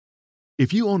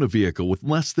If you own a vehicle with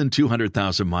less than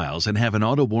 200,000 miles and have an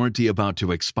auto warranty about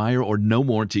to expire or no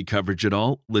warranty coverage at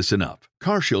all, listen up.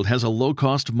 CarShield has a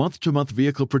low-cost month-to-month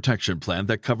vehicle protection plan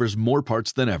that covers more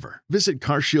parts than ever. Visit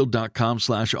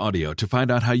carshield.com/audio to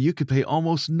find out how you could pay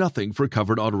almost nothing for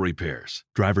covered auto repairs.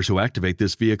 Drivers who activate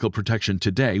this vehicle protection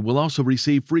today will also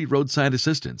receive free roadside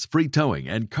assistance, free towing,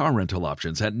 and car rental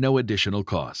options at no additional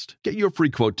cost. Get your free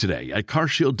quote today at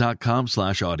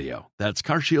carshield.com/audio. That's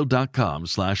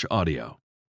carshield.com/audio.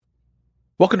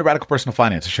 Welcome to Radical Personal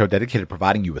Finance, a show dedicated to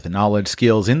providing you with the knowledge,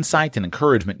 skills, insight, and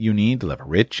encouragement you need to live a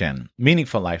rich and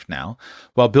meaningful life now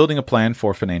while building a plan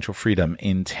for financial freedom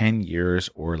in 10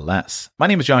 years or less. My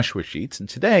name is Joshua Sheets, and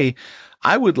today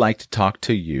I would like to talk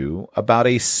to you about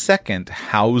a second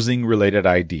housing-related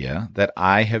idea that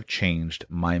I have changed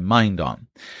my mind on.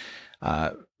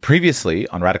 Previously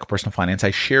on Radical Personal Finance, I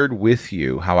shared with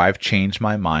you how I've changed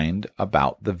my mind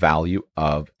about the value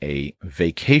of a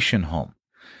vacation home.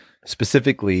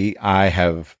 Specifically, I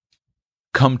have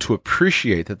come to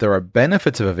appreciate that there are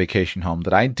benefits of a vacation home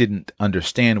that I didn't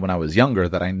understand when I was younger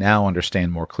that I now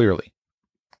understand more clearly.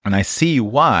 And I see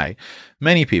why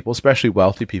many people, especially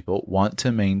wealthy people, want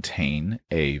to maintain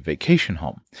a vacation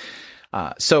home.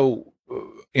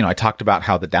 I talked about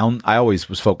how I always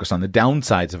was focused on the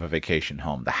downsides of a vacation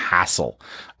home, the hassle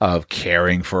of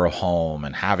caring for a home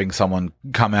and having someone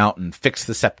come out and fix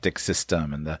the septic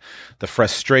system and the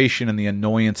frustration and the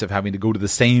annoyance of having to go to the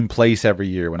same place every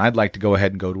year when I'd like to go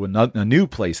ahead and go to a new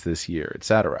place this year,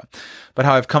 etc. But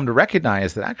how I've come to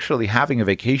recognize that actually having a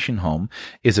vacation home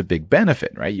is a big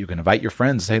benefit, right? You can invite your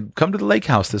friends, say, come to the lake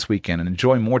house this weekend and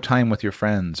enjoy more time with your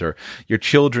friends, or your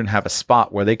children have a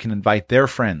spot where they can invite their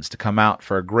friends to come out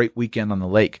for a great weekend on the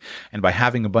lake. And by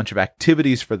having a bunch of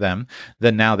activities for them,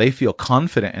 then now they feel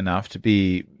confident enough to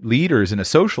be leaders in a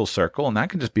social circle, and that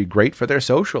can just be great for their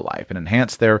social life and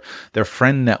enhance their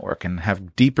friend network and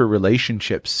have deeper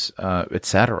relationships,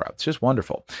 etc. It's just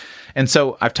wonderful. And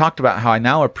so I've talked about how I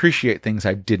now appreciate things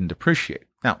I didn't appreciate.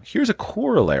 Now, here's a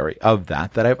corollary of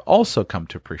that I've also come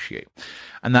to appreciate,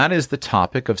 and that is the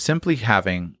topic of simply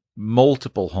having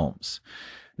multiple homes.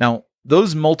 Now,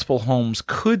 those multiple homes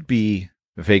could be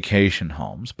vacation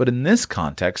homes, but in this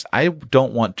context, I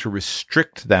don't want to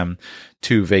restrict them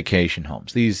to vacation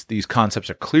homes. These concepts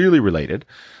are clearly related,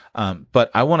 but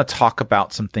I want to talk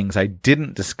about some things I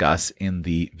didn't discuss in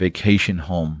the vacation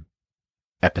home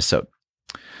episode.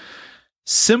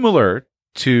 Similar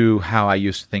to how I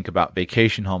used to think about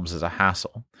vacation homes as a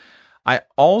hassle, I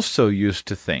also used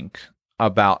to think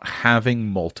about having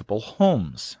multiple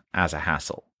homes as a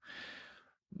hassle.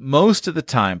 Most of the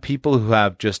time, people who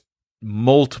have just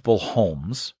multiple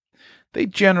homes, they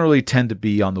generally tend to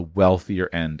be on the wealthier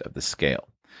end of the scale.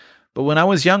 But when I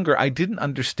was younger, I didn't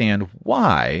understand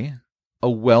why a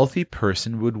wealthy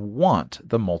person would want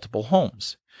the multiple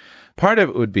homes. Part of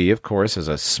it would be, of course, as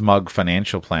a smug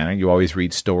financial planner, you always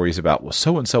read stories about, well,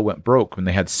 so-and-so went broke when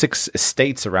they had 6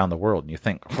 estates around the world. And you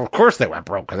think, well, of course they went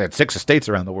broke because they had 6 estates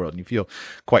around the world. And you feel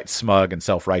quite smug and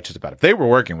self-righteous about it. If they were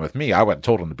working with me, I would have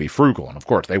told them to be frugal. And of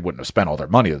course, they wouldn't have spent all their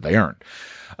money that they earned.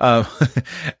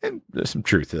 And there's some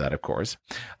truth to that, of course.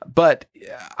 But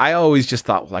I always just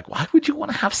thought, like, why would you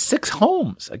want to have 6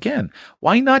 homes? Again,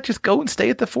 why not just go and stay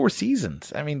at the Four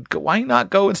Seasons? I mean, why not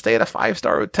go and stay at a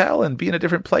 5-star hotel and be in a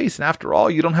different place? And after all,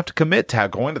 you don't have to commit to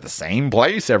going to the same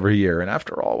place every year. And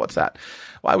after all, what's that?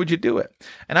 Why would you do it?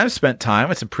 And I've spent time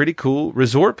at some pretty cool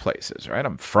resort places, right?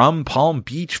 I'm from Palm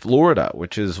Beach, Florida,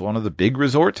 which is one of the big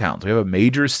resort towns. We have a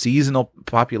major seasonal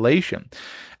population.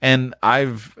 And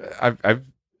I've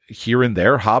here and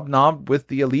there hobnobbed with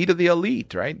the elite of the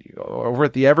elite, right? Over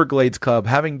at the Everglades Club,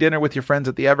 having dinner with your friends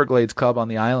at the Everglades Club on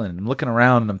the island. I'm looking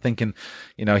around and I'm thinking,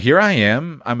 here I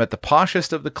am. I'm at the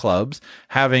poshest of the clubs,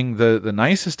 having the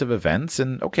nicest of events.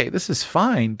 And okay, this is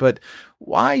fine, but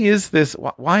why is this?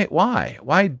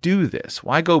 Why do this?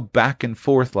 Why go back and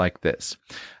forth like this?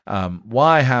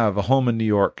 Why have a home in New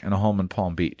York and a home in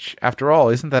Palm Beach? After all,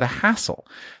 isn't that a hassle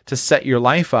to set your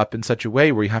life up in such a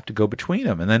way where you have to go between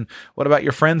them? And then what about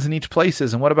your friends in each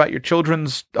places? And what about your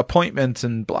children's appointments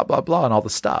and blah, blah, blah, and all the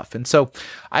stuff? And so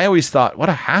I always thought, what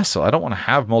a hassle. I don't want to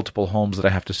have multiple homes that I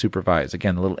have to supervise.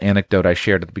 Again, the little anecdote I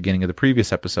shared at the beginning of the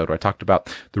previous episode where I talked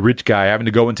about the rich guy having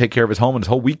to go and take care of his home and his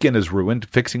whole weekend is ruined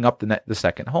fixing up the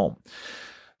second home.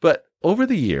 But over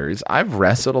the years, I've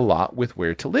wrestled a lot with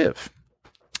where to live.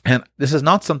 And this is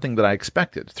not something that I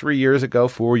expected. 3 years ago,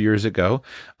 4 years ago,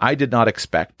 I did not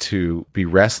expect to be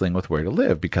wrestling with where to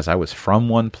live because I was from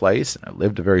one place and I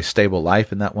lived a very stable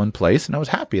life in that one place and I was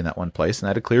happy in that one place and I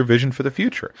had a clear vision for the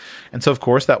future. And so, of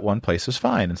course, that one place was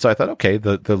fine. And so I thought, okay,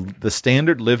 the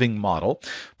standard living model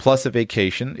plus a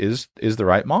vacation is the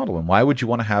right model. And why would you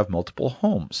want to have multiple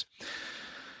homes?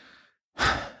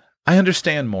 I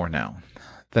understand more now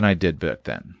than I did back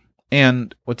then.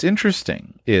 And what's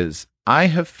interesting is I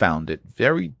have found it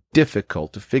very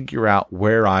difficult to figure out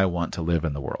where I want to live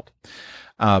in the world.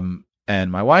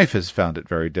 And my wife has found it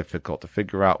very difficult to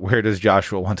figure out where does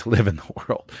Joshua want to live in the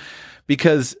world.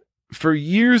 Because for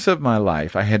years of my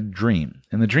life, I had a dream.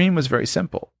 And the dream was very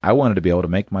simple. I wanted to be able to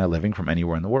make my living from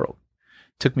anywhere in the world.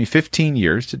 It took me 15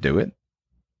 years to do it.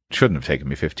 Shouldn't have taken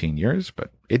me 15 years,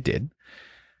 but it did.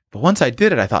 But once I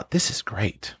did it, I thought, this is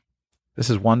great. This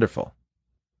is wonderful.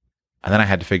 And then I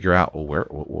had to figure out, well,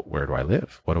 where do I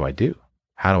live? What do I do?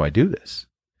 How do I do this?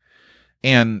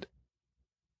 And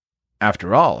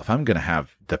after all, if I'm going to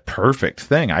have the perfect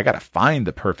thing, I got to find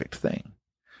the perfect thing.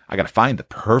 I got to find the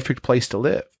perfect place to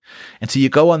live. And so you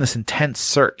go on this intense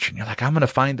search and you're like, I'm going to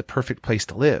find the perfect place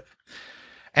to live.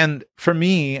 And for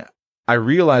me, I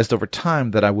realized over time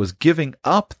that I was giving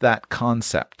up that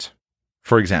concept.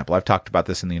 For example, I've talked about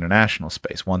this in the international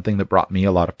space. One thing that brought me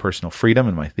a lot of personal freedom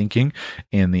in my thinking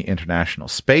in the international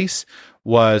space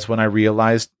was when I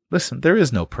realized, listen, there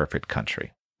is no perfect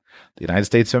country. The United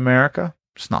States of America,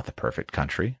 it's not the perfect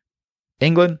country.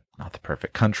 England, not the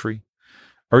perfect country.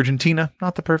 Argentina,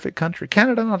 not the perfect country.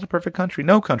 Canada, not the perfect country.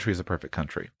 No country is a perfect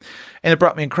country. And it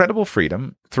brought me incredible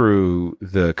freedom through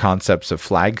the concepts of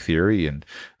flag theory and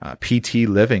PT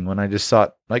living when I just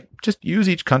thought, just use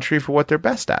each country for what they're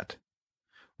best at.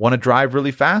 Want to drive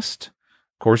really fast?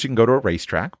 Of course, you can go to a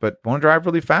racetrack, but want to drive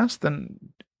really fast? Then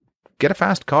get a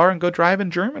fast car and go drive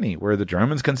in Germany, where the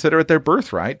Germans consider it their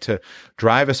birthright to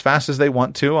drive as fast as they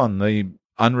want to on the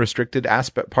unrestricted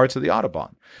parts of the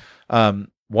Autobahn.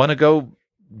 Want to go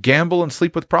gamble and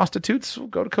sleep with prostitutes? We'll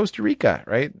go to Costa Rica,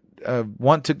 right?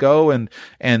 Want to go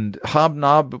and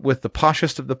hobnob with the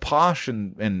poshest of the posh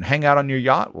and hang out on your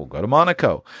yacht? We'll go to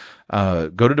Monaco.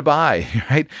 Go to Dubai,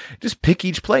 right? Just pick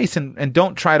each place and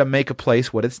don't try to make a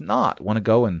place what it's not. Want to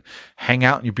go and hang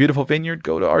out in your beautiful vineyard?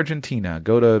 Go to Argentina,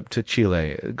 go to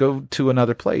Chile, go to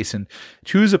another place and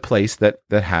choose a place that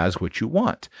has what you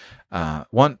want.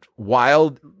 Want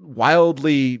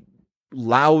wildly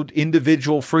loud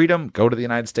individual freedom? Go to the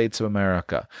United States of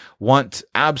America. Want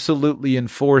absolutely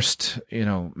enforced,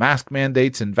 mask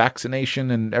mandates and vaccination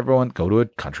and everyone? Go to a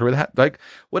country with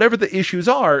whatever the issues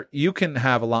are, you can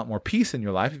have a lot more peace in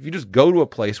your life if you just go to a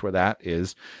place where that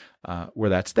is, where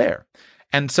that's there.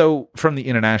 And so from the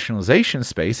internationalization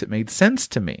space, it made sense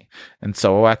to me. And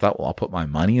so I thought, well, I'll put my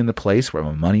money in the place where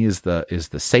my money is the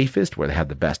safest, where they have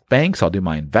the best banks. I'll do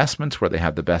my investments where they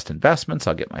have the best investments.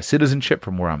 I'll get my citizenship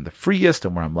from where I'm the freest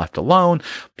and where I'm left alone,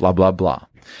 blah, blah, blah.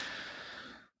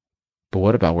 But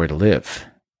what about where to live?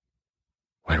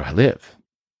 Where do I live?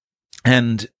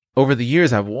 And over the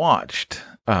years, I've watched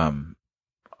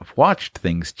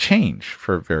things change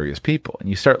for various people, and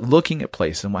you start looking at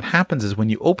places. And what happens is when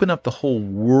you open up the whole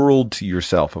world to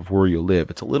yourself of where you live,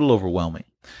 it's a little overwhelming,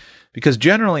 because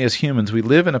generally as humans, we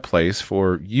live in a place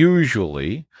for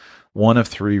usually one of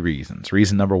three reasons.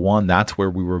 Reason number one, that's where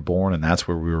we were born and that's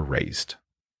where we were raised.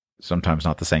 Sometimes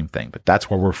not the same thing, but that's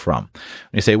where we're from.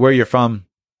 When you say, where you're from,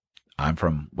 I'm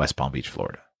from West Palm Beach,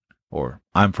 Florida, or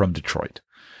I'm from Detroit.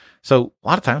 So a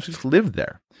lot of times we just live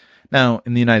there. Now,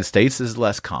 in the United States, this is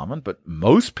less common, but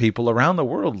most people around the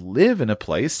world live in a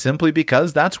place simply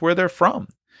because that's where they're from.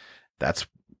 That's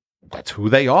who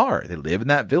they are. They live in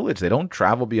that village. They don't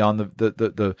travel beyond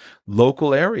the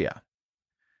local area.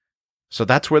 So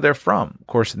that's where they're from. Of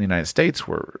course, in the United States,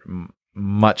 we're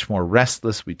much more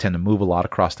restless. We tend to move a lot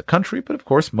across the country, but of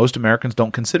course, most Americans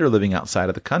don't consider living outside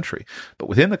of the country. But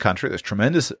within the country, there's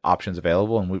tremendous options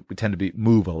available, and we tend to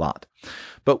move a lot.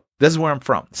 But this is where I'm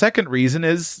from. Second reason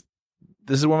is,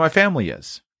 this is where my family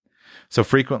is. So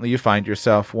frequently you find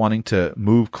yourself wanting to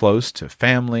move close to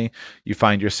family. You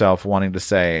find yourself wanting to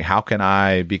say, how can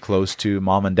I be close to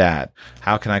mom and dad?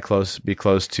 How can I be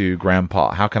close to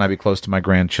grandpa? How can I be close to my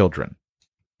grandchildren?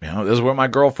 This is where my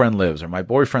girlfriend lives or my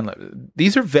boyfriend lives.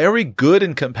 These are very good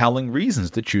and compelling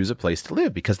reasons to choose a place to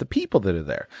live because the people that are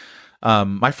there.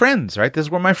 My friends, right? This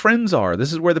is where my friends are.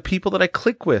 This is where the people that I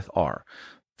click with are.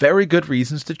 Very good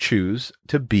reasons to choose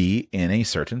to be in a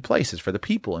certain place is for the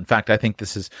people. In fact, I think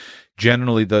this is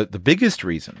generally the biggest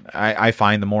reason. I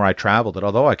find the more I travel that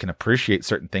although I can appreciate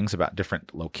certain things about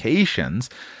different locations,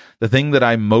 The thing that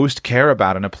I most care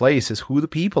about in a place is who the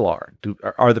people are.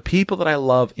 Are the people that I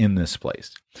love in this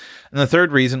place? And the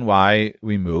third reason why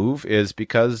we move is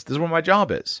because this is where my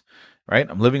job is, right?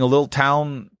 I'm living in a little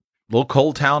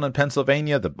cold town in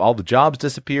Pennsylvania. All the jobs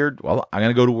disappeared. Well, I'm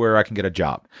going to go to where I can get a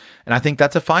job. And I think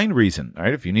that's a fine reason,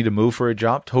 right? If you need to move for a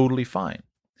job, totally fine.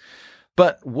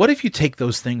 But what if you take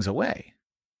those things away?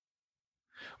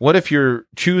 What if you're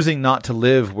choosing not to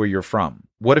live where you're from?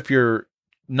 What if you're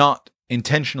not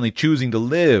intentionally choosing to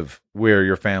live where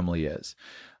your family is?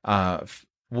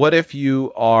 What if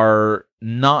you are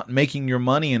not making your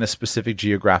money in a specific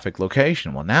geographic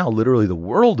location? Well, now literally the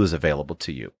world is available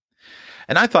to you.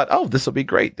 And I thought, oh, this will be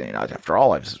great. After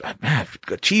all, I've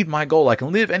achieved my goal. I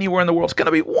can live anywhere in the world. It's going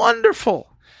to be wonderful.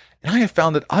 And I have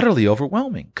found it utterly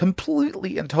overwhelming,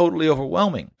 completely and totally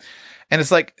overwhelming. And it's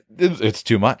like, it's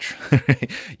too much.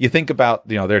 You think about,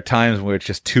 there are times where it's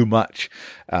just too much.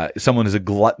 Someone is a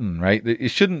glutton, right? It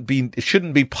shouldn't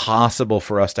be possible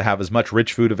for us to have as much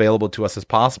rich food available to us as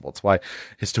possible. It's why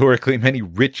historically many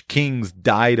rich kings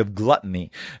died of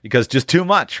gluttony, because just too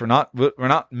much. We're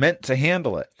not meant to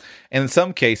handle it. And in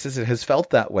some cases, it has felt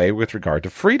that way with regard to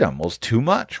freedom. Well, it's too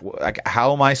much. Like,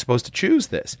 how am I supposed to choose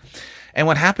this? And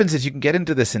what happens is you can get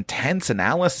into this intense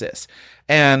analysis.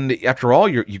 And after all,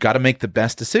 you got to make the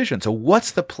best decision. So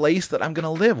what's the place that I'm going to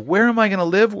live? Where am I going to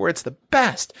live where it's the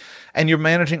best? And you're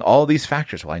managing all these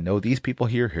factors. Well, I know these people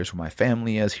here. Here's where my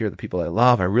family is. Here are the people I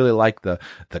love. I really like the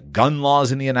gun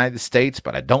laws in the United States,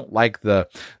 but I don't like the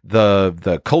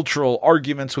cultural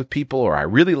arguments with people, or I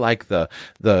really like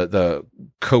the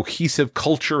cohesive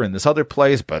culture in this other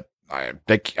place, but I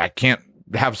can't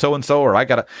have so-and-so, or I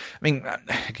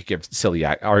could give silly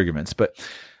arguments, but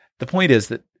the point is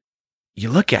that you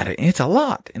look at it and it's a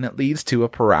lot, and it leads to a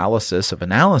paralysis of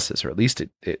analysis, or at least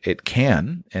it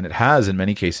can, and it has in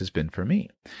many cases been for me.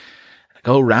 I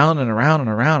go round and around and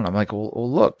around, and I'm like, well,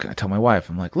 look, I tell my wife,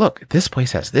 I'm like, look, this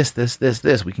place has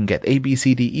this, we can get A, B,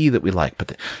 C, D, E that we like,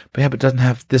 but it doesn't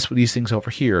have these things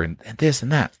over here, and this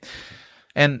and that.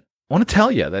 And I want to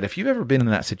tell you that if you've ever been in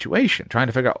that situation, trying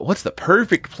to figure out what's the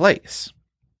perfect place,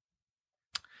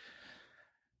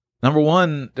 number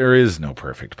one, there is no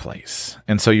perfect place.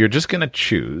 And so you're just going to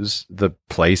choose the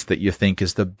place that you think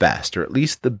is the best, or at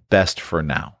least the best for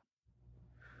now.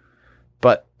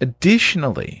 But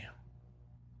additionally,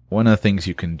 one of the things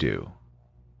you can do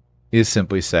is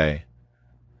simply say,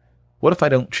 what if I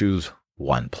don't choose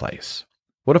one place?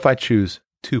 What if I choose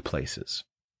two places?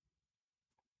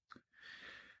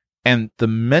 And the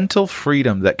mental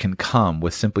freedom that can come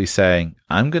with simply saying,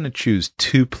 I'm going to choose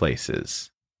two places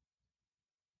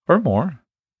or more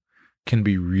can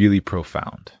be really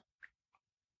profound.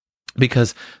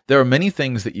 Because there are many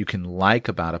things that you can like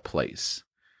about a place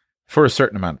for a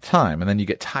certain amount of time, and then you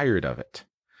get tired of it.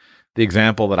 The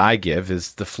example that I give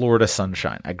is the Florida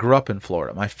sunshine. I grew up in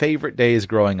Florida. My favorite days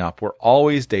growing up were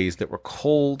always days that were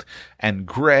cold and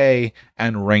gray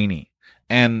and rainy.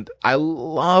 And I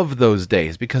love those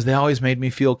days because they always made me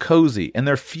feel cozy, and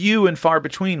they're few and far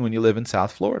between when you live in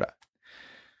South Florida.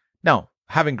 Now,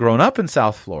 having grown up in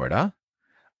South Florida,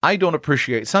 I don't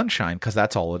appreciate sunshine because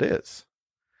that's all it is.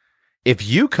 If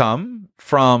you come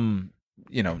from,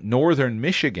 northern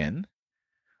Michigan,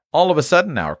 all of a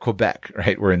sudden now, or Quebec,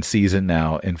 right? We're in season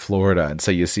now in Florida. And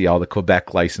so you see all the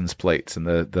Quebec license plates and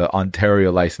the Ontario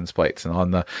license plates,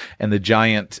 and the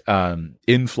giant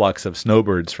influx of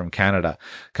snowbirds from Canada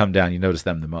come down. You notice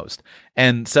them the most.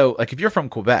 And so if you're from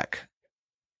Quebec,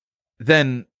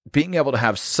 then being able to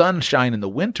have sunshine in the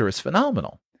winter is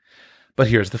phenomenal. But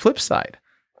here's the flip side.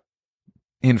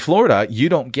 In Florida, you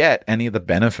don't get any of the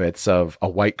benefits of a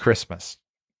white Christmas.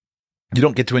 You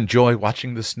don't get to enjoy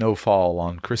watching the snow fall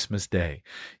on Christmas Day.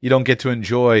 You don't get to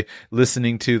enjoy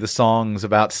listening to the songs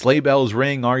about sleigh bells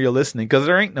ring, are you listening? Because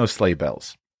there ain't no sleigh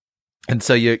bells. And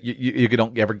so you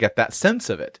don't ever get that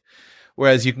sense of it.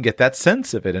 Whereas you can get that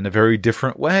sense of it in a very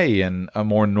different way in a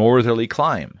more northerly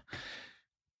clime.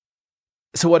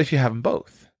 So what if you have them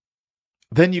both?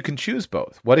 Then you can choose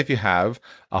both. What if you have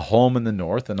a home in the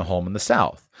north and a home in the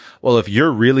south? Well, if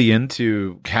you're really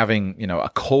into having, a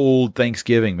cold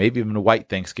Thanksgiving, maybe even a white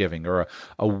Thanksgiving or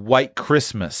a white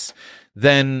Christmas,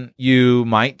 then you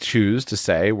might choose to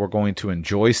say, we're going to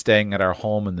enjoy staying at our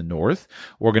home in the north.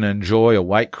 We're going to enjoy a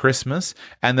white Christmas.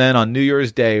 And then on New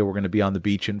Year's Day, we're going to be on the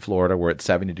beach in Florida where it's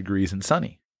 70 degrees and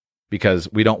sunny.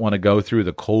 Because we don't want to go through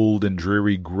the cold and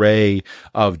dreary gray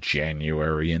of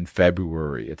January and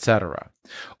February, etc.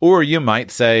 Or you might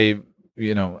say,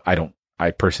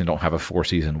 I personally don't have a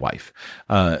 4-season wife.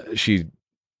 She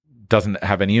doesn't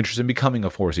have any interest in becoming a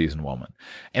 4-season woman.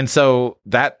 And so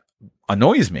that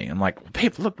annoys me. I'm like,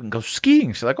 babe, look, we can go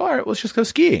skiing. She's like, all right, let's just go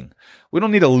skiing. We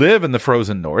don't need to live in the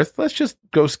frozen north. Let's just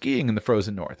go skiing in the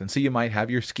frozen north. And so you might have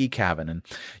your ski cabin and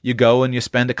you go and you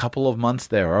spend a couple of months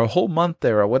there or a whole month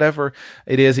there or whatever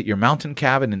it is at your mountain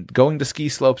cabin and going to ski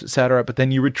slopes, etc. But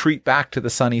then you retreat back to the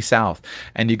sunny south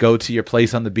and you go to your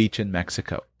place on the beach in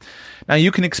Mexico. Now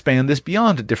you can expand this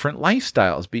beyond to different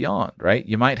lifestyles beyond, right?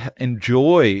 You might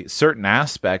enjoy certain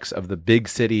aspects of the big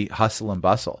city hustle and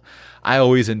bustle. I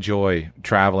always enjoy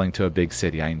traveling to a big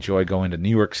city. I enjoy going to New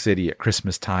York City at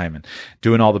Christmas time and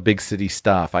doing all the big city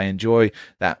stuff. I enjoy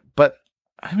that, but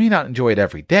I may not enjoy it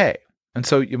every day. And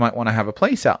so you might want to have a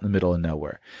place out in the middle of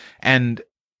nowhere. And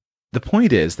the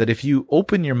point is that if you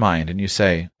open your mind and you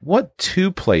say, what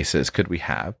 2 places could we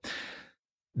have?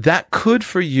 That could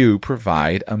for you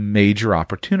provide a major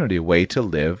opportunity, a way to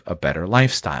live a better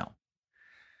lifestyle.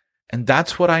 And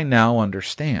that's what I now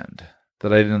understand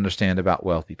that I didn't understand about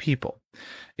wealthy people,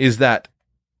 is that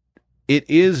it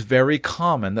is very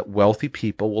common that wealthy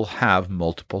people will have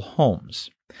multiple homes.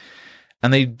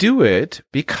 And they do it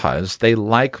because they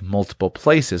like multiple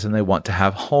places and they want to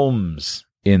have homes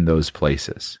in those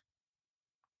places.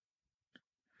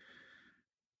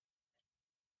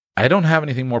 I don't have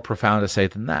anything more profound to say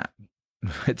than that.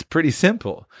 It's pretty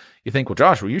simple. You think, well,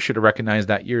 Joshua, you should have recognized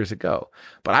that years ago.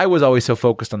 But I was always so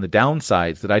focused on the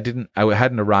downsides that I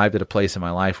hadn't arrived at a place in my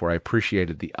life where I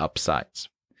appreciated the upsides.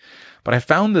 But I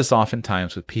found this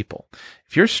oftentimes with people.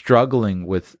 If you're struggling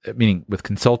with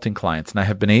consulting clients, and I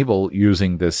have been able,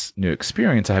 using this new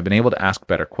experience, I have been able to ask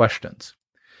better questions.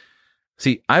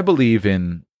 See, I believe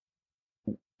in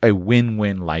a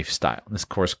win-win lifestyle. This, of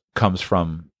course, comes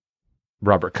from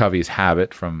Robert Covey's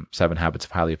habit from 7 Habits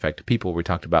of Highly Effective People, where we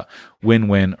talked about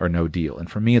win-win or no deal. And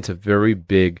for me, it's a very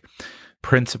big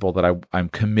principle that I'm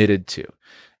committed to.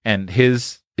 And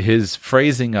his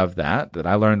phrasing of that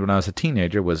I learned when I was a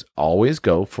teenager was always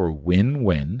go for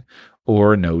win-win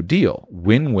or no deal.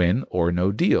 Win-win or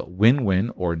no deal.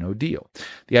 Win-win or no deal.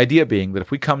 The idea being that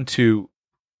if we come to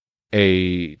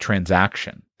a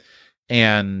transaction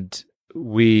and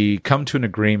we come to an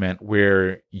agreement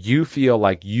where you feel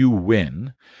like you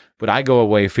win, but I go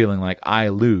away feeling like I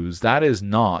lose, that is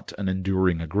not an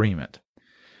enduring agreement.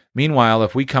 Meanwhile,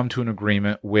 if we come to an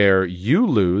agreement where you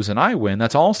lose and I win,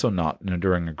 that's also not an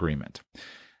enduring agreement.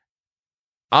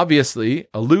 Obviously,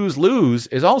 a lose-lose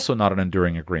is also not an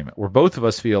enduring agreement. Where both of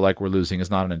us feel like we're losing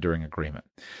is not an enduring agreement.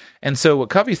 And so what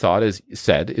Covey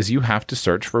said is you have to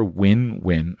search for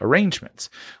win-win arrangements,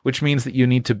 which means that you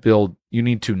need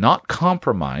to not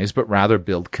compromise, but rather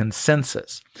build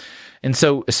consensus. And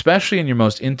so, especially in your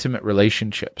most intimate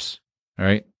relationships, all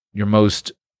right,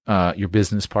 your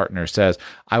business partner says,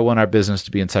 I want our business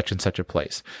to be in such and such a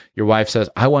place. Your wife says,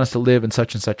 I want us to live in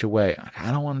such and such a way.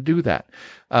 I don't want to do that.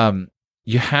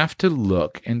 You have to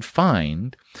look and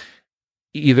find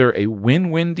either a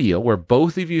win-win deal where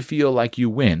both of you feel like you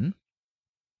win,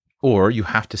 or you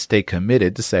have to stay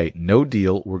committed to say, no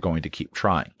deal, we're going to keep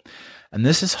trying. And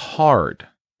this is hard.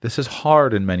 This is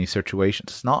hard in many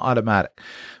situations. It's not automatic,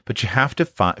 but you have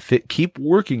to keep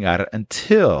working at it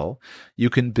until you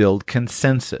can build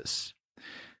consensus.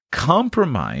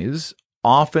 Compromise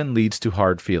often leads to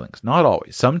hard feelings. Not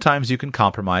always. Sometimes you can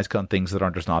compromise on things that are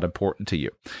just not important to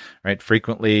you, right?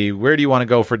 Frequently, where do you want to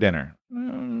go for dinner?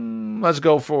 Let's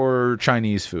go for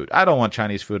Chinese food. I don't want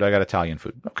Chinese food. I got Italian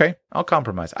food. Okay, I'll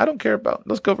compromise. I don't care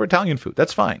let's go for Italian food.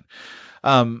 That's fine.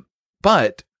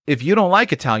 But if you don't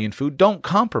like Italian food, don't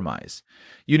compromise.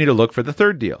 You need to look for the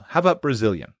third deal. How about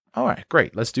Brazilian? All right,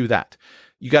 great. Let's do that.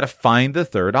 You got to find the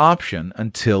third option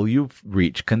until you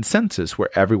reach consensus where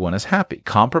everyone is happy.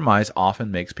 Compromise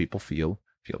often makes people feel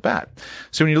bad.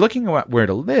 So when you're looking at where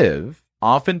to live,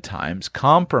 oftentimes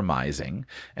compromising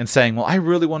and saying, well, I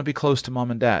really want to be close to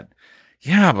mom and dad.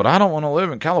 Yeah, but I don't want to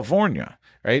live in California,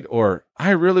 right? Or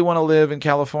I really want to live in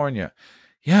California.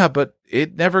 Yeah, but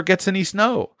it never gets any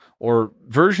snow, or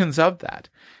versions of that.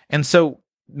 And so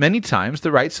many times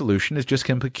the right solution is just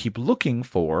keep looking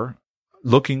for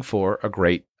a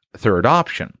great third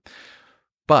option.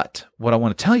 But what I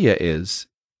want to tell you is,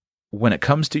 when it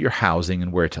comes to your housing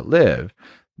and where to live,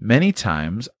 many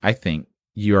times I think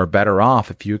you are better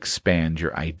off if you expand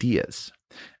your ideas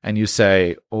and you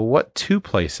say, well, what 2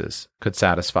 places could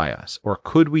satisfy us? Or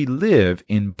could we live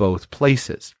in both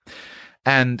places?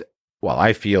 And while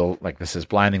I feel like this is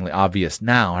blindingly obvious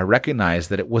now, I recognize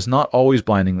that it was not always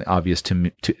blindingly obvious to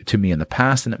me in the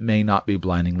past, and it may not be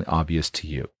blindingly obvious to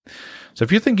you. So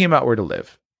if you're thinking about where to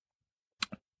live,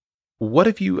 what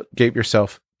if you gave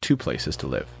yourself 2 places to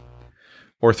live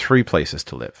or 3 places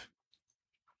to live?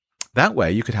 That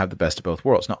way you could have the best of both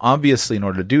worlds. Now, obviously, in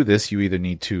order to do this, you either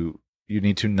need to You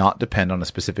need to not depend on a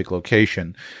specific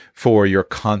location for your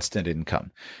constant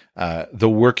income. The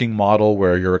working model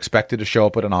where you're expected to show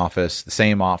up at an office, the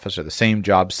same office or the same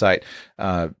job site,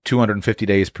 250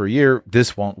 days per year,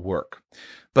 this won't work.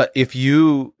 But if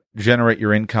you generate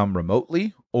your income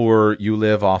remotely or you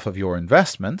live off of your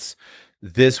investments,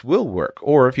 this will work.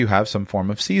 Or if you have some form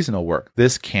of seasonal work,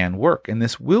 this can work, and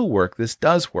this will work. This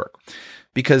does work,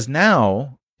 because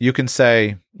now you can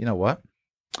say, you know what?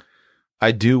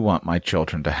 I do want my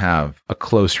children to have a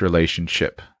close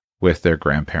relationship with their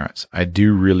grandparents. I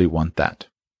do really want that.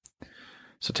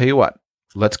 So tell you what,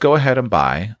 let's go ahead and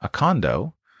buy a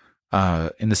condo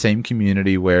in the same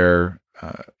community where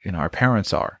our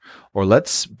parents are, or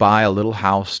let's buy a little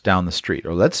house down the street,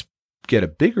 or let's get a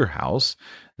bigger house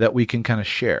that we can kind of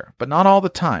share, but not all the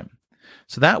time.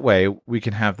 So that way we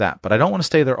can have that. But I don't want to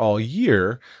stay there all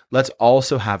year. Let's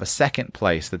also have a second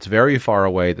place that's very far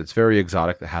away, that's very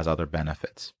exotic, that has other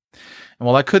benefits. And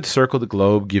while I could circle the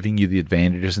globe, giving you the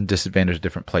advantages and disadvantages of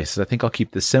different places, I think I'll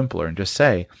keep this simpler and just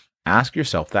say, ask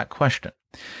yourself that question.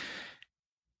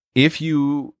 If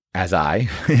you, as I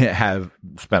have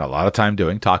spent a lot of time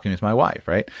doing, talking with my wife,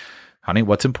 right? Honey,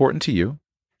 what's important to you?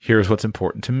 Here's what's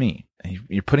important to me. And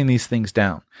you're putting these things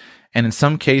down. And in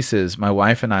some cases, my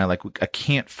wife and I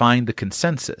can't find the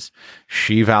consensus.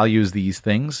 She values these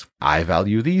things. I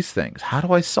value these things. How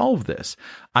do I solve this?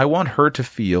 I want her to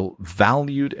feel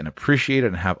valued and appreciated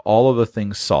and have all of the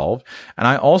things solved. And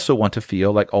I also want to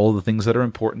feel like all of the things that are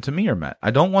important to me are met.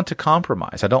 I don't want to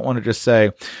compromise. I don't want to just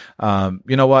say,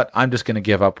 you know what? I'm just going to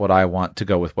give up what I want to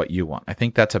go with what you want. I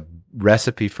think that's a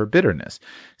recipe for bitterness.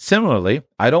 Similarly,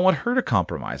 I don't want her to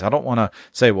compromise. I don't want to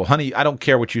say, well, honey, I don't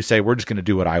care what you say. We're just going to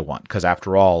do what I want, because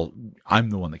after all, I'm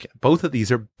the one that can. Both of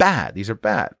these are bad. These are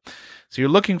bad. So you're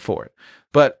looking for it.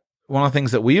 But one of the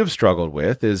things that we have struggled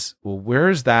with is, well,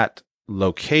 where's that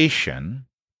location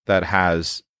that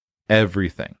has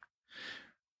everything?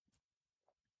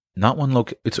 Not one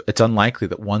it's unlikely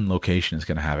that one location is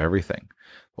going to have everything.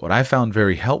 But what I found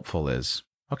very helpful is,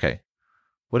 okay,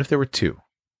 what if there were two?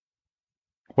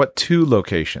 What two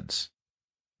locations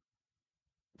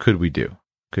could we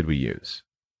use?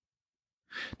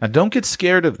 Now, don't get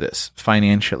scared of this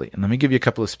financially. And let me give you a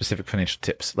couple of specific financial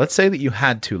tips. Let's say that you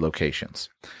had two locations.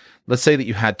 Let's say that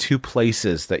you had two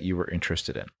places that you were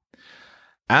interested in.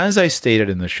 As I stated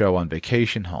in the show on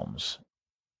vacation homes,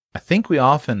 I think we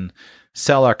often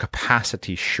sell our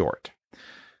capacity short.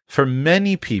 For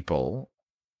many people,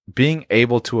 being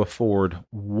able to afford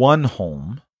one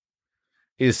home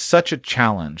is such a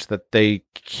challenge that they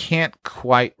can't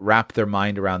quite wrap their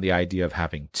mind around the idea of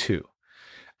having two.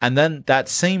 And then that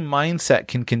same mindset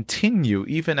can continue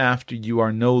even after you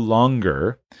are no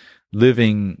longer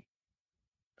living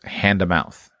hand to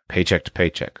mouth, paycheck to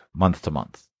paycheck, month to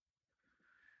month.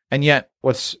 And yet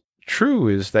what's true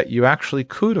is that you actually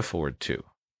could afford two,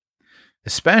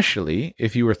 especially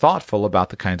if you were thoughtful about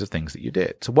the kinds of things that you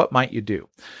did. So what might you do?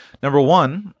 Number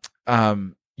one,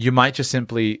 you might just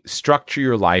simply structure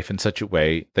your life in such a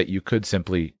way that you could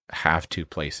simply have two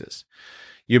places.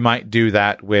 You might do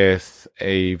that with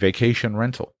a vacation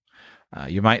rental.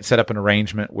 You might set up an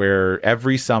arrangement where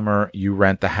every summer you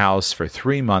rent the house for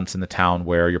 3 months in the town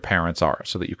where your parents are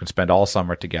so that you can spend all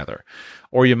summer together.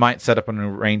 Or you might set up an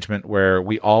arrangement where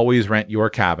we always rent your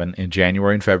cabin in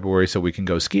January and February so we can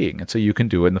go skiing. And so you can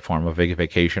do it in the form of a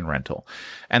vacation rental.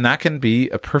 And that can be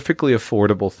a perfectly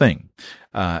affordable thing,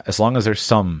 as long as there's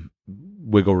some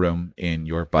wiggle room in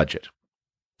your budget.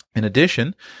 In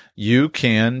addition, you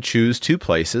can choose two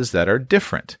places that are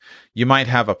different. You might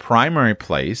have a primary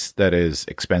place that is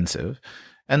expensive,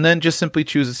 and then just simply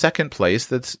choose a second place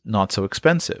that's not so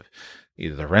expensive.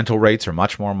 Either the rental rates are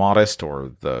much more modest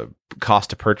or the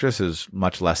cost to purchase is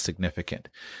much less significant.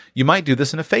 You might do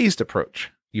this in a phased approach.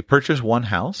 You purchase one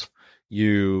house,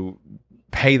 you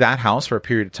pay that house for a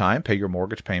period of time, pay your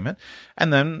mortgage payment,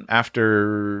 and then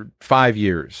after 5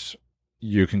 years,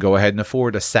 you can go ahead and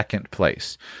afford a second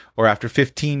place. Or after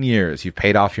 15 years, you've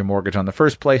paid off your mortgage on the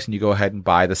first place and you go ahead and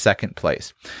buy the second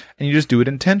place. And you just do it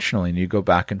intentionally and you go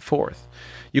back and forth.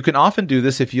 You can often do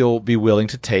this if you'll be willing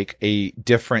to take a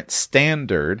different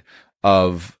standard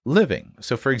of living.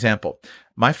 So for example,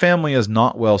 my family is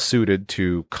not well suited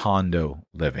to condo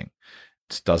living.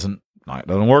 It doesn't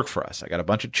work for us. I got a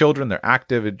bunch of children. They're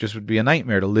active. It just would be a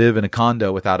nightmare to live in a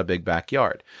condo without a big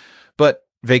backyard. But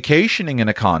vacationing in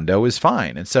a condo is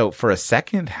fine. And so for a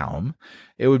second home,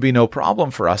 it would be no problem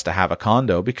for us to have a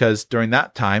condo because during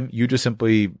that time, you just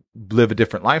simply live a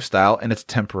different lifestyle and it's a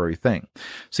temporary thing.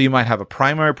 So you might have a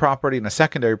primary property and a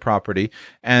secondary property,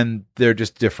 and they're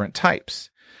just different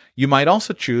types. You might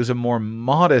also choose a more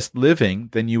modest living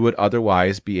than you would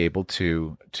otherwise be able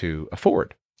to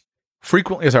afford.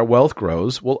 Frequently, as our wealth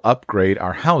grows, we'll upgrade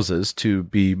our houses to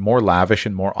be more lavish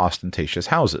and more ostentatious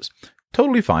houses.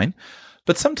 Totally fine.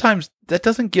 But sometimes that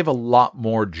doesn't give a lot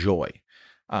more joy.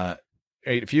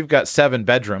 If you've got 7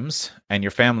 bedrooms and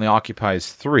your family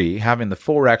occupies 3, having the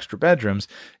 4 extra bedrooms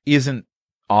isn't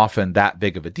often that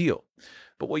big of a deal.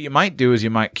 But what you might do is you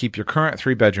might keep your current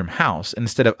 3-bedroom house. And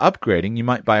instead of upgrading, you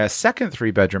might buy a second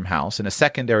 3-bedroom house in a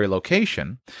secondary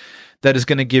location that is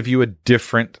going to give you a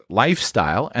different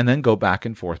lifestyle and then go back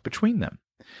and forth between them.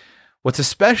 What's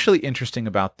especially interesting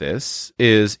about this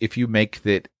is if you make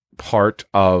that part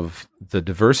of the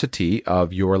diversity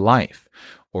of your life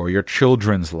or your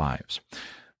children's lives.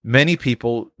 Many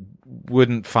people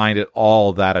wouldn't find it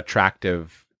all that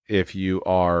attractive if you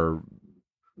are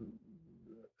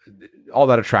all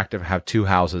that attractive to have 2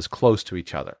 houses close to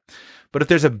each other. But if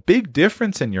there's a big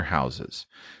difference in your houses,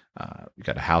 you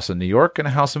got a house in New York and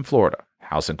a house in Florida,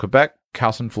 house in Quebec,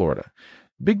 house in Florida.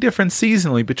 Big difference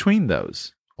seasonally between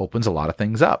those opens a lot of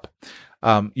things up.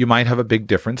 You might have a big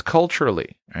difference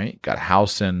culturally, right? Got a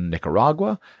house in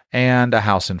Nicaragua and a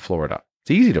house in Florida.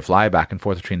 It's easy to fly back and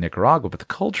forth between Nicaragua, but the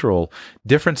cultural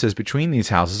differences between these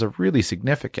houses are really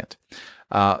significant.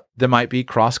 There might be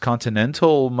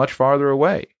cross-continental much farther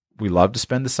away. We love to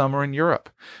spend the summer in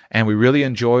Europe, and we really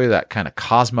enjoy that kind of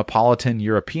cosmopolitan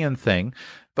European thing,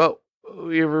 but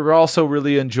we also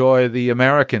really enjoy the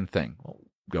American thing. Well,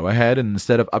 go ahead and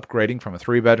instead of upgrading from a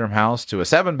 3-bedroom house to a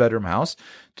 7-bedroom house,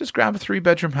 just grab a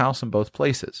 3-bedroom house in both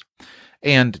places.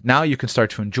 And now you can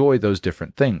start to enjoy those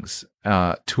different things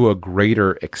to a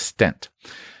greater extent.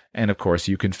 And of course,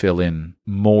 you can fill in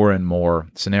more and more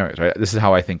scenarios, right? This is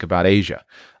how I think about Asia.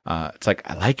 It's like,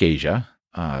 I like Asia,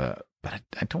 but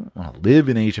I don't want to live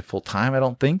in Asia full time, I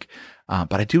don't think.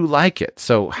 But I do like it.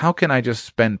 So how can I just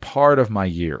spend part of my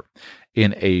year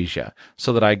in Asia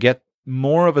so that I get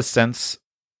more of a sense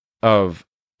of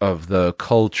the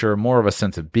culture, more of a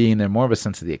sense of being there, more of a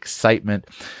sense of the excitement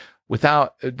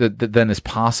without than is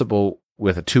possible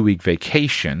with a 2-week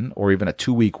vacation or even a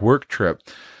 2-week work trip,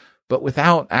 but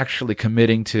without actually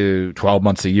committing to 12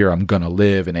 months a year, I'm going to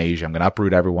live in Asia. I'm going to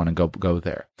uproot everyone and go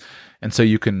there. And so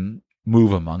you can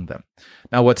move among them.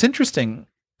 Now, what's interesting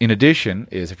in addition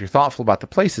is if you're thoughtful about the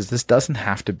places, this doesn't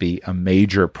have to be a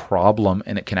major problem,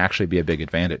 and it can actually be a big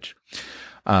advantage.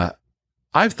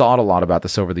 I've thought a lot about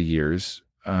this over the years,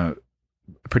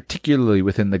 particularly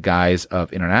within the guise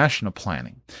of international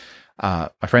planning. My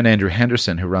friend Andrew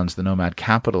Henderson, who runs the Nomad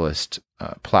Capitalist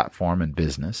platform and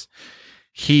business,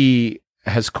 he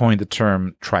has coined the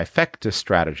term trifecta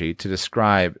strategy to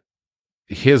describe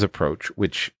his approach,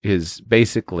 which is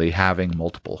basically having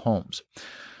multiple homes.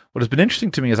 What has been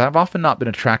interesting to me is I've often not been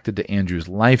attracted to Andrew's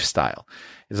lifestyle.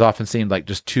 It's often seemed like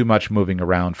just too much moving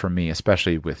around for me,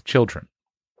 especially with children.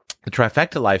 The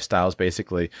trifecta lifestyle is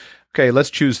basically, okay, let's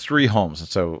choose 3 homes.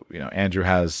 So, Andrew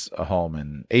has a home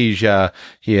in Asia,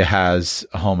 he has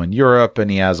a home in Europe, and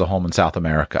he has a home in South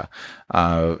America,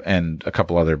 and a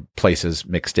couple other places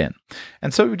mixed in.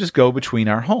 And so we just go between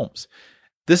our homes.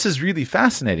 This is really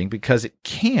fascinating because it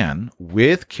can,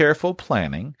 with careful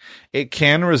planning, it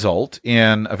can result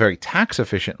in a very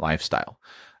tax-efficient lifestyle.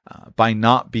 By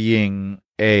not being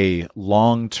a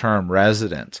long-term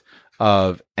resident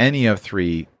of any of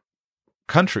 3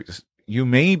 countries, you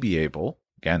may be able,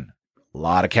 again, a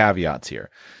lot of caveats here,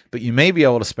 but you may be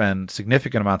able to spend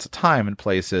significant amounts of time in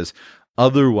places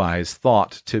otherwise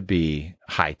thought to be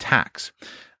high tax.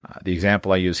 The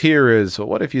example I use here is, well,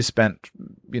 what if you spent,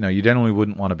 you generally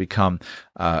wouldn't want to become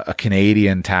a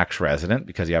Canadian tax resident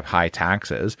because you have high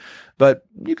taxes, but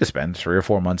you could spend 3 or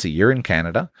 4 months a year in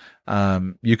Canada.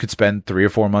 You could spend 3 or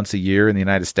 4 months a year in the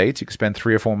United States. You could spend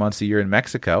 3 or 4 months a year in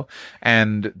Mexico.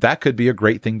 And that could be a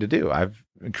great thing to do. I've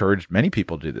encouraged many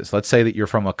people to do this. Let's say that you're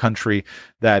from a country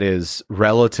that is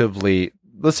relatively,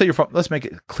 let's make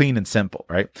it clean and simple,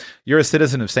 right? You're a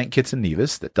citizen of St. Kitts and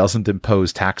Nevis that doesn't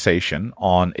impose taxation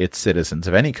on its citizens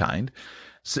of any kind.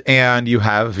 And you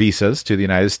have visas to the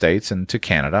United States and to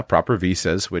Canada, proper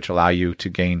visas, which allow you to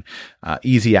gain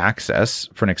easy access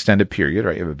for an extended period,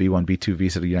 right? You have a B1, B2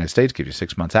 visa to the United States, gives you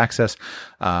 6 months access.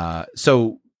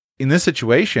 So in this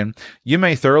situation, you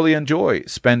may thoroughly enjoy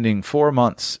spending 4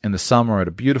 months in the summer at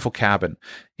a beautiful cabin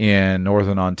in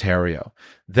Northern Ontario.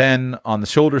 Then on the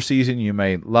shoulder season, you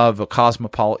may love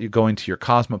you're going to your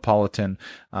cosmopolitan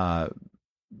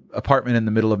apartment in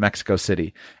the middle of Mexico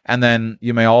City. And then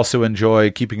you may also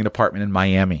enjoy keeping an apartment in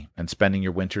Miami and spending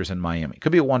your winters in Miami. It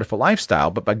could be a wonderful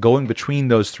lifestyle, but by going between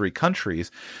those 3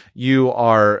 countries, you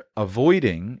are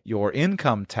avoiding your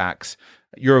income tax.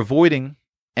 You're avoiding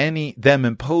them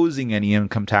imposing any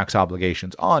income tax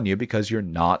obligations on you because you're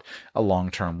not a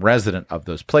long-term resident of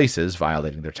those places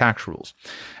violating their tax rules.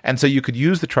 And so you could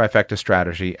use the trifecta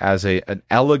strategy as an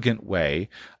elegant way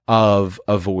of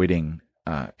avoiding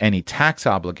any tax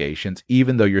obligations,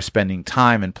 even though you're spending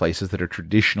time in places that are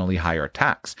traditionally higher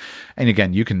tax. And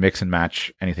again, you can mix and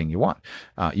match anything you want.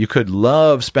 You could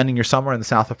love spending your summer in the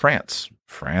south of France.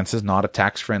 France is not a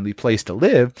tax-friendly place to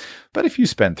live, but if you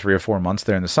spend 3 or 4 months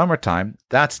there in the summertime,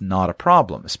 that's not a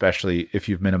problem, especially if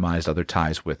you've minimized other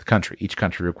ties with the country. Each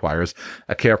country requires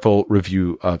a careful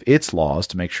review of its laws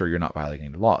to make sure you're not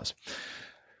violating the laws.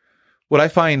 What I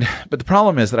find, but the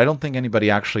problem is that I don't think anybody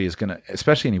actually is going to,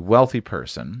 especially any wealthy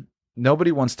person,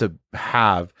 nobody wants to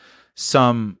have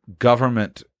some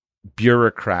government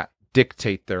bureaucrat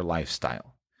dictate their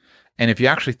lifestyle. And if you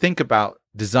actually think about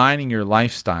designing your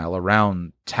lifestyle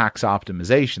around tax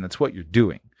optimization, that's what you're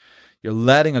doing. You're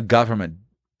letting a government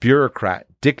bureaucrat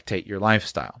dictate your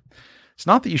lifestyle. It's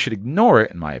not that you should ignore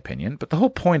it, in my opinion, but the whole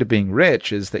point of being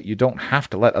rich is that you don't have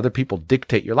to let other people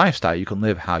dictate your lifestyle. You can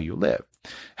live how you live,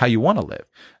 how you want to live.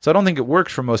 So I don't think it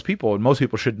works for most people, and most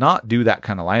people should not do that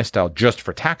kind of lifestyle just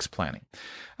for tax planning.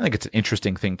 I think it's an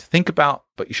interesting thing to think about,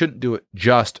 but you shouldn't do it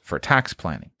just for tax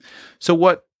planning. So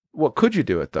what could you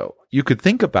do it, though? You could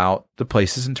think about the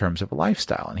places in terms of a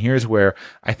lifestyle. And here's where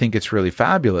I think it's really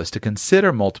fabulous to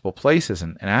consider multiple places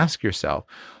and ask yourself,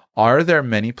 are there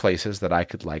many places that I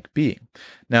could like being?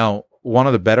 Now, one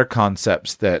of the better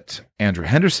concepts that Andrew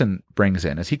Henderson brings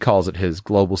in is he calls it his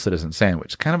global citizen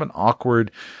sandwich. It's kind of an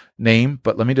awkward name,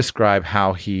 but let me describe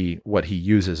what he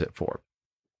uses it for.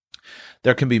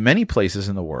 There can be many places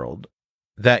in the world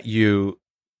that you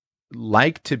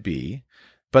like to be,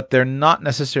 but they're not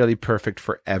necessarily perfect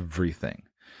for everything.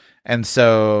 And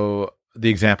so the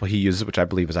example he uses, which I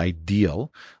believe is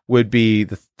ideal, would be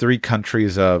the 3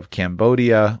 countries of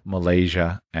Cambodia,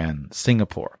 Malaysia, and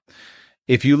Singapore.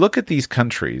 If you look at these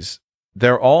countries,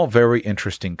 they're all very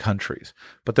interesting countries,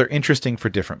 but they're interesting for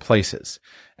different places.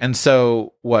 And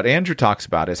so what Andrew talks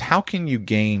about is how can you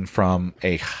gain from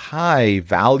a high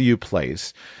value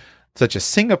place such as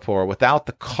Singapore without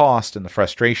the cost and the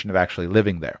frustration of actually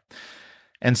living there?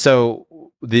 And so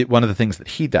one of the things that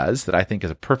he does that I think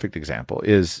is a perfect example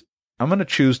is I'm going to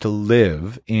choose to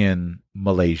live in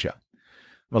Malaysia.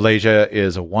 Malaysia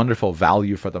is a wonderful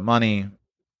value for the money,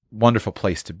 wonderful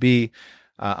place to be.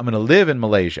 I'm going to live in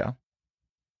Malaysia.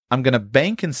 I'm going to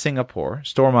bank in Singapore,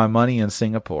 store my money in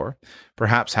Singapore,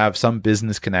 perhaps have some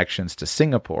business connections to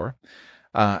Singapore.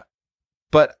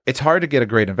 But it's hard to get a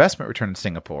great investment return in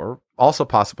Singapore, also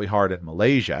possibly hard in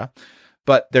Malaysia.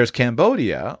 But there's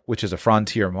Cambodia, which is a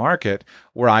frontier market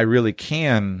where I really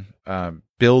can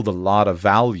build a lot of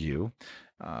value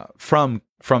from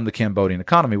the Cambodian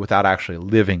economy without actually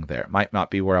living there. It might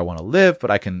not be where I want to live, but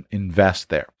I can invest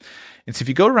there. And so if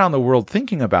you go around the world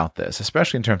thinking about this,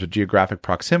 especially in terms of geographic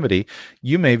proximity,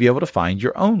 you may be able to find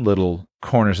your own little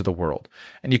corners of the world.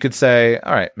 And you could say,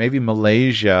 all right, maybe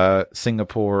Malaysia,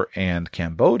 Singapore, and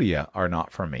Cambodia are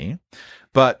not for me,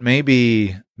 but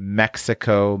maybe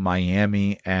Mexico,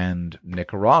 Miami, and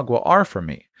Nicaragua are for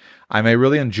me. I may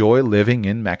really enjoy living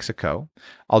in Mexico.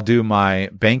 I'll do my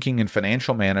banking and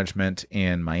financial management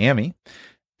in Miami,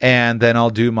 and then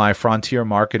I'll do my frontier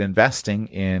market investing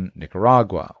in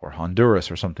Nicaragua or Honduras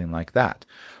or something like that.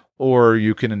 Or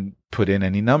you can put in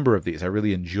any number of these. I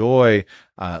really enjoy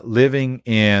living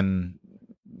in,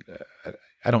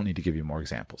 I don't need to give you more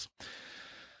examples.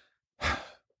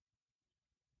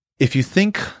 If you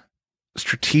think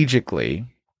strategically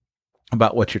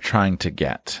about what you're trying to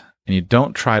get, and you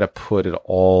don't try to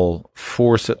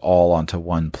force it all onto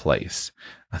one place,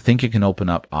 I think it can open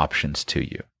up options to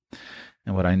you.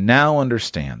 And what I now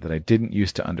understand that I didn't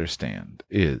used to understand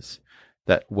is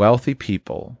that wealthy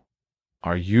people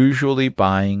are usually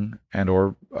buying and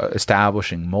or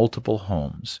establishing multiple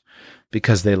homes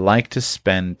because they like to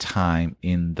spend time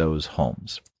in those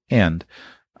homes. And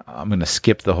I'm going to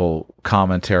skip the whole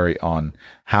commentary on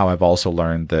how I've also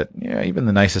learned that even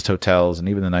the nicest hotels and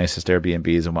even the nicest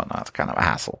Airbnbs and whatnot, it's kind of a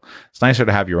hassle. It's nicer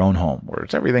to have your own home where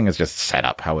everything is just set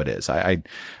up how it is.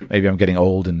 Maybe I'm getting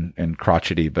old and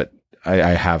crotchety, but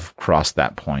I have crossed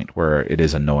that point where it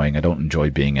is annoying. I don't enjoy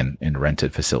being in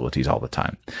rented facilities all the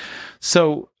time.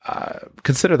 So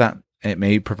consider that. It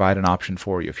may provide an option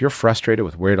for you. If you're frustrated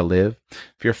with where to live,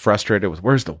 if you're frustrated with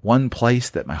where's the one place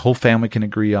that my whole family can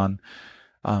agree on,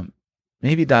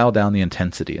 maybe dial down the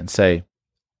intensity and say,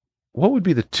 what would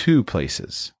be the 2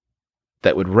 places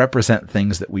that would represent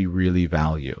things that we really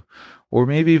value? Or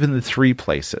maybe even the 3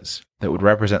 places that would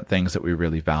represent things that we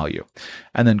really value.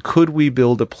 And then could we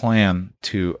build a plan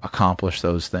to accomplish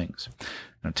those things? And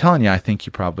I'm telling you, I think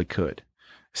you probably could.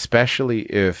 especially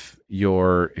if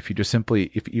you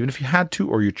had to,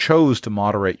 or you chose to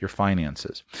moderate your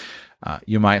finances.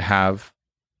 You might have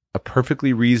a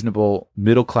perfectly reasonable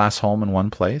middle-class home in one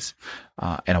place,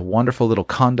 and a wonderful little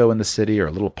condo in the city or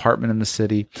a little apartment in the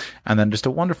city, and then just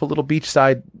a wonderful little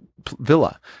beachside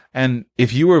villa. And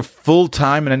if you were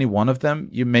full-time in any one of them,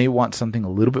 you may want something a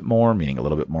little bit more, meaning a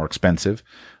little bit more expensive.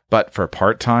 But for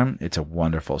part-time, it's a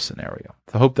wonderful scenario.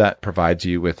 I hope that provides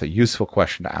you with a useful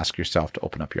question to ask yourself to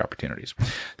open up your opportunities.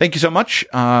 Thank you so much.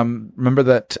 Remember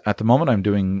that at the moment I'm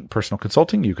doing personal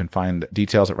consulting. You can find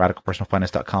details at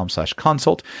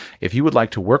radicalpersonalfinance.com/consult. If you would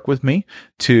like to work with me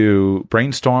to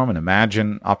brainstorm and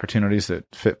imagine opportunities that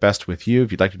fit best with you,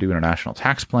 if you'd like to do international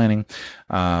tax planning,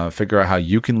 figure out how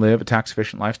you can live a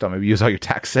tax-efficient lifestyle, maybe use all your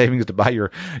tax savings to buy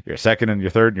your second and your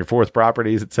third and your fourth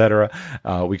properties, etc.,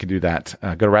 we can do that.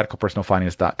 Go to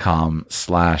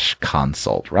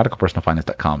radicalpersonalfinance.com/consult.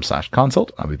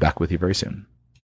 radicalpersonalfinance.com/consult. I'll be back with you very soon.